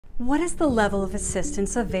What is the level of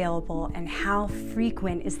assistance available and how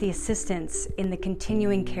frequent is the assistance in the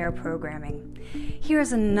continuing care programming?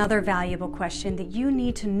 Here's another valuable question that you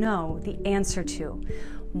need to know the answer to.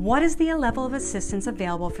 What is the level of assistance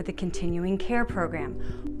available for the continuing care program?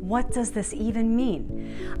 What does this even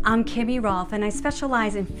mean? I'm Kimmy Rolph, and I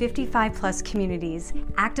specialize in 55+ communities,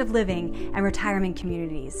 active living, and retirement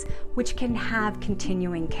communities, which can have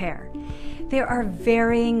continuing care. There are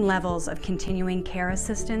varying levels of continuing care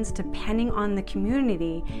assistance depending on the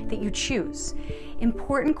community that you choose.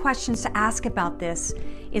 Important questions to ask about this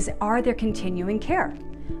is, are there continuing care,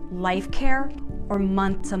 life care, or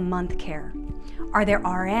month-to-month care? Are there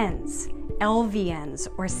RNs, LVNs,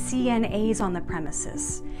 or CNAs on the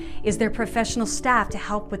premises? Is there professional staff to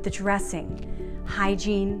help with the dressing,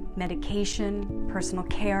 hygiene, medication, personal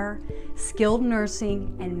care, skilled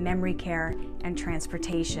nursing, and memory care, and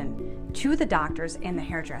transportation to the doctors and the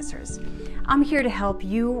hairdressers? I'm here to help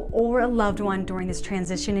you or a loved one during this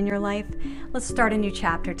transition in your life. Let's start a new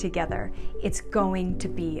chapter together. It's going to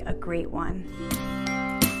be a great one.